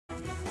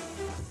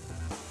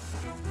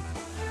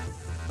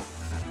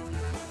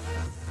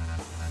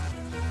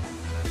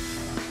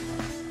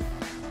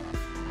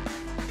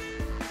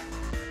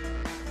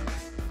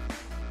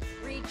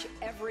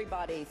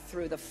everybody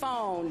through the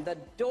phone, the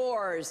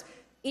doors,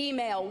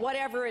 email,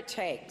 whatever it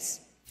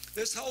takes.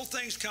 This whole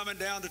thing's coming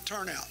down to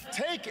turnout.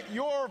 Take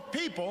your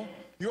people,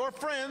 your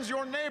friends,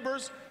 your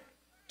neighbors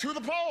to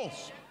the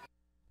polls.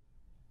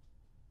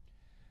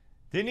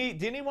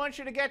 Didn't he want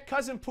you to get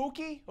Cousin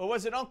Pookie, or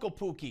was it Uncle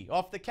Pookie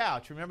off the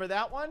couch? Remember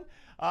that one?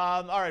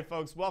 All right,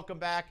 folks, welcome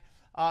back.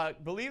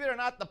 Believe it or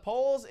not, the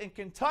polls in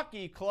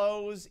Kentucky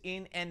close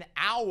in an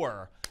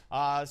hour.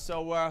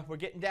 So we're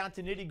getting down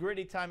to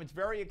nitty-gritty time. It's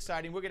very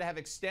exciting. We're going to have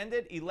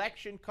extended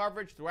election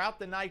coverage throughout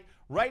the night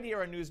right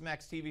here on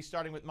Newsmax TV,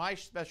 starting with my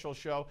special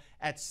show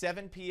at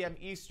 7 p.m.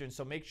 Eastern.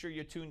 So make sure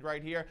you're tuned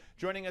right here.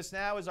 Joining us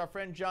now is our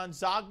friend John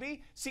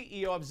Zogby,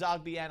 CEO of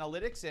Zogby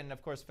Analytics and,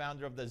 of course,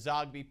 founder of the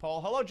Zogby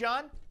Poll. Hello,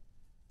 John.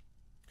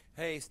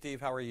 Hey, Steve.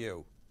 How are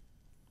you?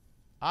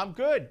 I'm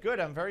good, good.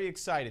 I'm very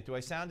excited. Do I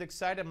sound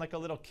excited? I'm like a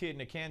little kid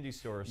in a candy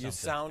store or something. You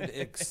sound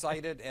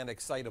excited and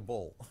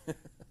excitable.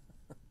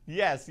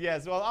 Yes,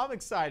 yes. Well, I'm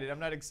excited. I'm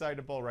not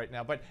excitable right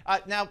now. But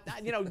now,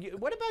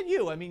 what about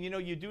you? I mean,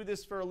 you do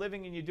this for a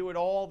living and you do it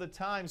all the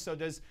time. So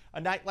does a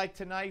night like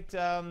tonight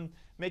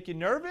make you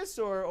nervous,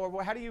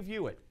 or how do you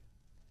view it?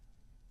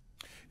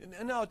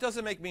 No, it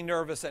doesn't make me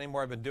nervous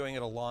anymore. I've been doing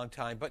it a long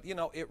time, but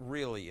it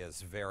really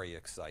is very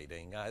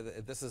exciting.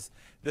 This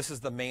is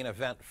the main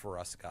event for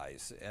us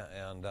guys,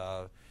 and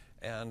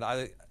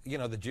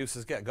the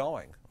juices get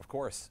going, of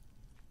course.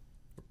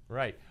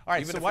 Right. All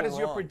right. Even so if what we're is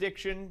your wrong.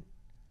 prediction?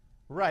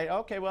 Right.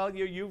 Okay. Well,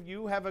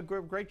 you have a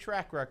great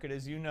track record,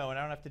 as you know, and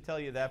I don't have to tell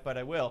you that, but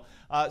I will.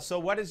 So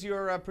what is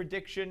your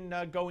prediction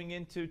going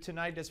into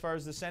tonight as far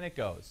as the Senate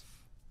goes?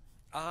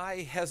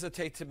 I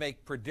hesitate to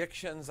make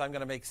predictions. I'm going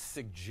to make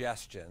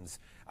suggestions.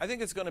 I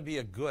think it's going to be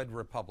a good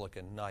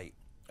Republican night,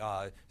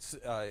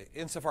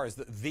 insofar as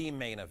the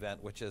main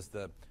event, which is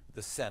the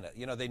Senate.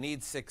 They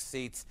need 6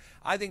 seats.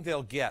 I think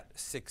they'll get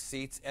 6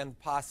 seats and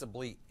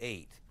possibly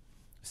 8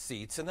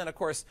 seats. And then, of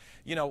course,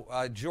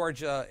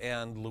 Georgia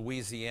and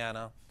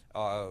Louisiana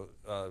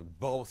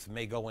both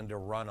may go into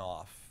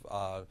runoff,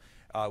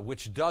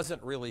 which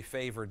doesn't really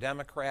favor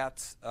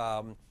Democrats.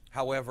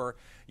 However,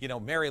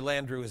 Mary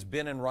Landrieu has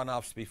been in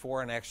runoffs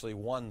before and actually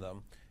won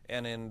them.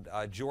 And in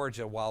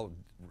Georgia, while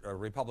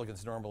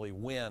Republicans normally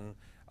win,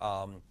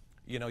 the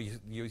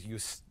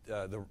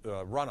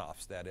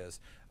runoffs, that is,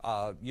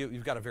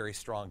 you've got a very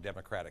strong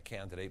Democratic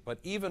candidate. But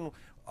even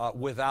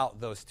without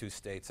those 2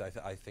 states,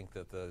 I think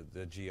that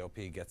the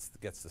GOP gets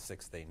the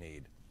 6 they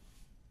need.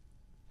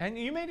 And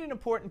you made an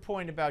important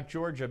point about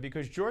Georgia,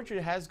 because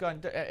Georgia has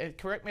gone,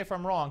 correct me if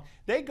I'm wrong,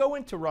 they go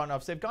into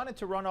runoffs. They've gone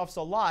into runoffs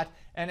a lot.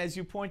 And as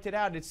you pointed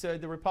out, it's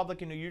the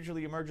Republican who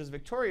usually emerges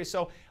victorious.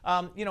 So,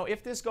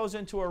 if this goes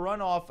into a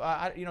runoff,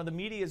 the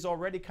media is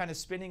already kind of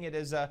spinning it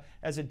as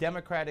a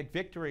Democratic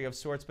victory of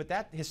sorts. But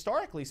that,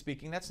 historically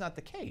speaking, that's not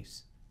the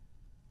case.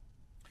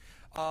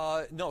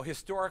 No,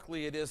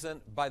 historically it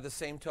isn't. By the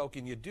same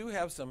token, you do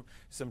have some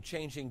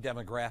changing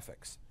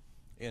demographics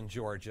in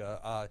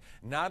Georgia.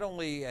 Not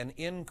only an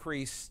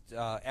increased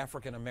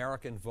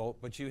African-American vote,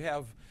 but you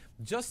have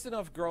just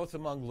enough growth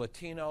among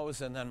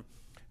Latinos, and then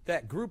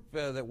that group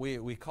that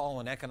we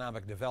call in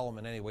economic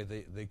development anyway,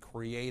 the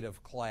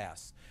creative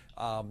class,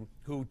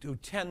 who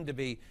tend to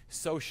be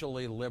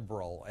socially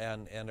liberal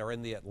and are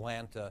in the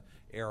Atlanta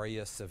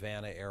area,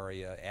 Savannah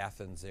area,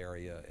 Athens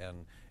area,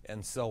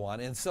 and so on.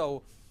 And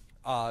so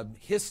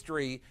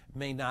history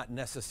may not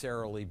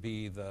necessarily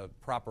be the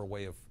proper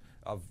way of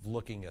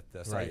looking at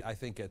this. Right. I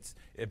think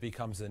it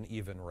becomes an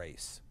even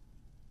race.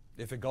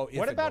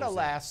 What about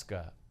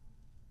Alaska?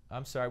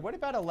 I'm sorry. What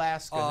about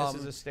Alaska?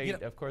 This is a state.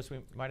 Of course, we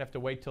might have to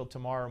wait till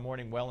tomorrow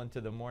morning, well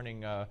into the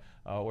morning,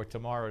 or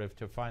tomorrow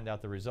to find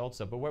out the results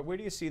of. But where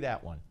do you see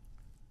that one?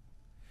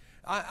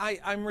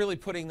 I'm really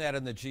putting that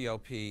in the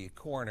GOP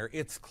corner.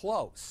 It's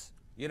close.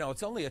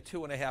 It's only a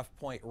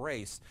 2.5-point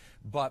race,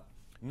 but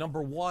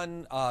number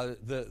one,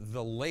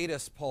 the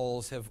latest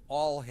polls have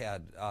all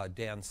had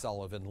Dan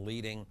Sullivan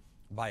leading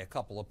by a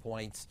couple of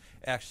points.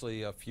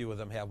 Actually, a few of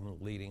them have him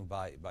leading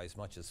by as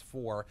much as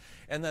 4.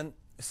 And then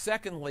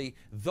secondly,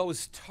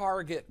 those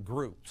target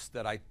groups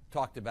that I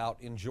talked about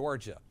in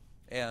Georgia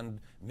and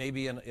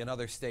maybe in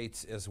other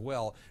states as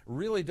well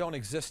really don't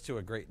exist to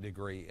a great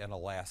degree in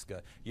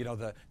Alaska.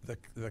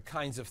 The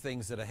kinds of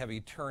things that a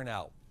heavy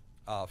turnout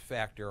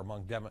factor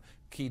among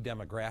key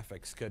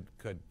demographics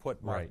could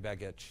put Mark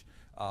Begich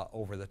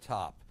over the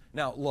top.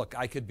 Now, look,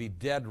 I could be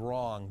dead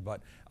wrong, but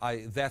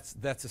that's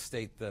a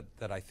state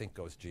that I think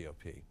goes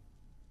GOP.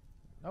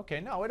 Okay,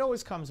 no, it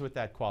always comes with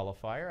that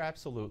qualifier,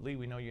 absolutely.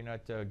 We know you're not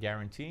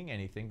guaranteeing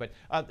anything, but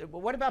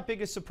what about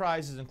biggest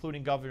surprises,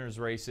 including governor's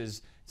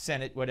races,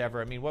 Senate,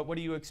 whatever? I mean, what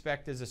do you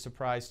expect as a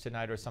surprise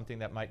tonight, or something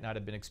that might not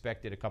have been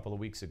expected a couple of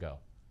weeks ago?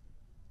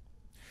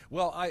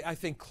 Well, I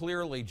think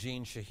clearly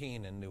Jeanne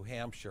Shaheen in New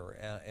Hampshire,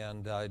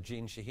 and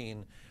Jeanne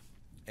Shaheen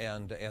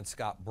and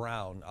Scott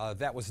Brown,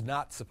 that was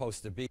not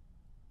supposed to be.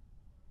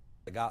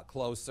 It got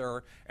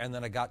closer, and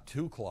then it got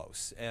too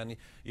close. And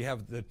you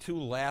have the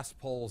 2 last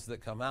polls that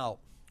come out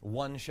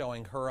one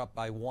showing her up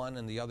by 1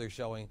 and the other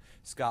showing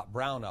Scott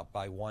Brown up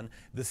by 1.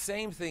 The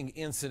same thing,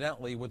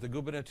 incidentally, with the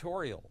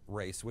gubernatorial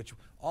race, which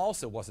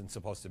also wasn't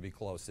supposed to be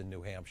close in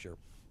New Hampshire.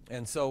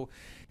 And so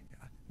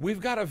we've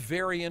got a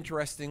very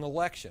interesting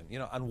election. You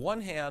know, on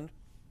one hand,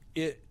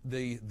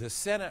 the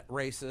Senate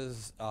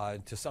races,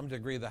 to some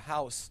degree the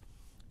House,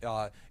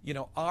 you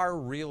know, are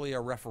really a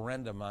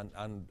referendum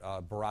on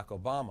Barack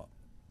Obama.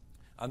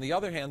 On the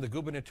other hand, the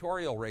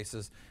gubernatorial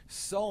races,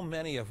 so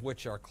many of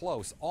which are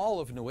close,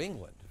 all of New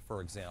England, for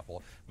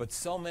example, but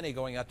so many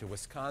going out to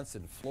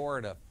Wisconsin,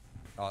 Florida,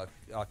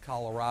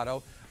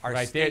 Colorado, are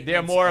right.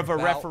 They're more of a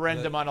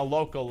referendum on a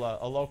local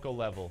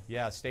level,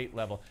 yeah, state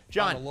level.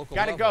 John,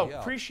 got to go.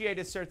 Yeah. Appreciate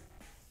it, sir.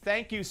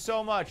 Thank you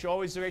so much.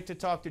 Always great to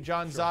talk to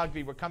John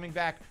Zogby. We're coming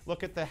back.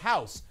 Look at the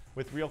House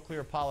with Real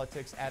Clear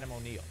Politics. Adam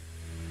O'Neill.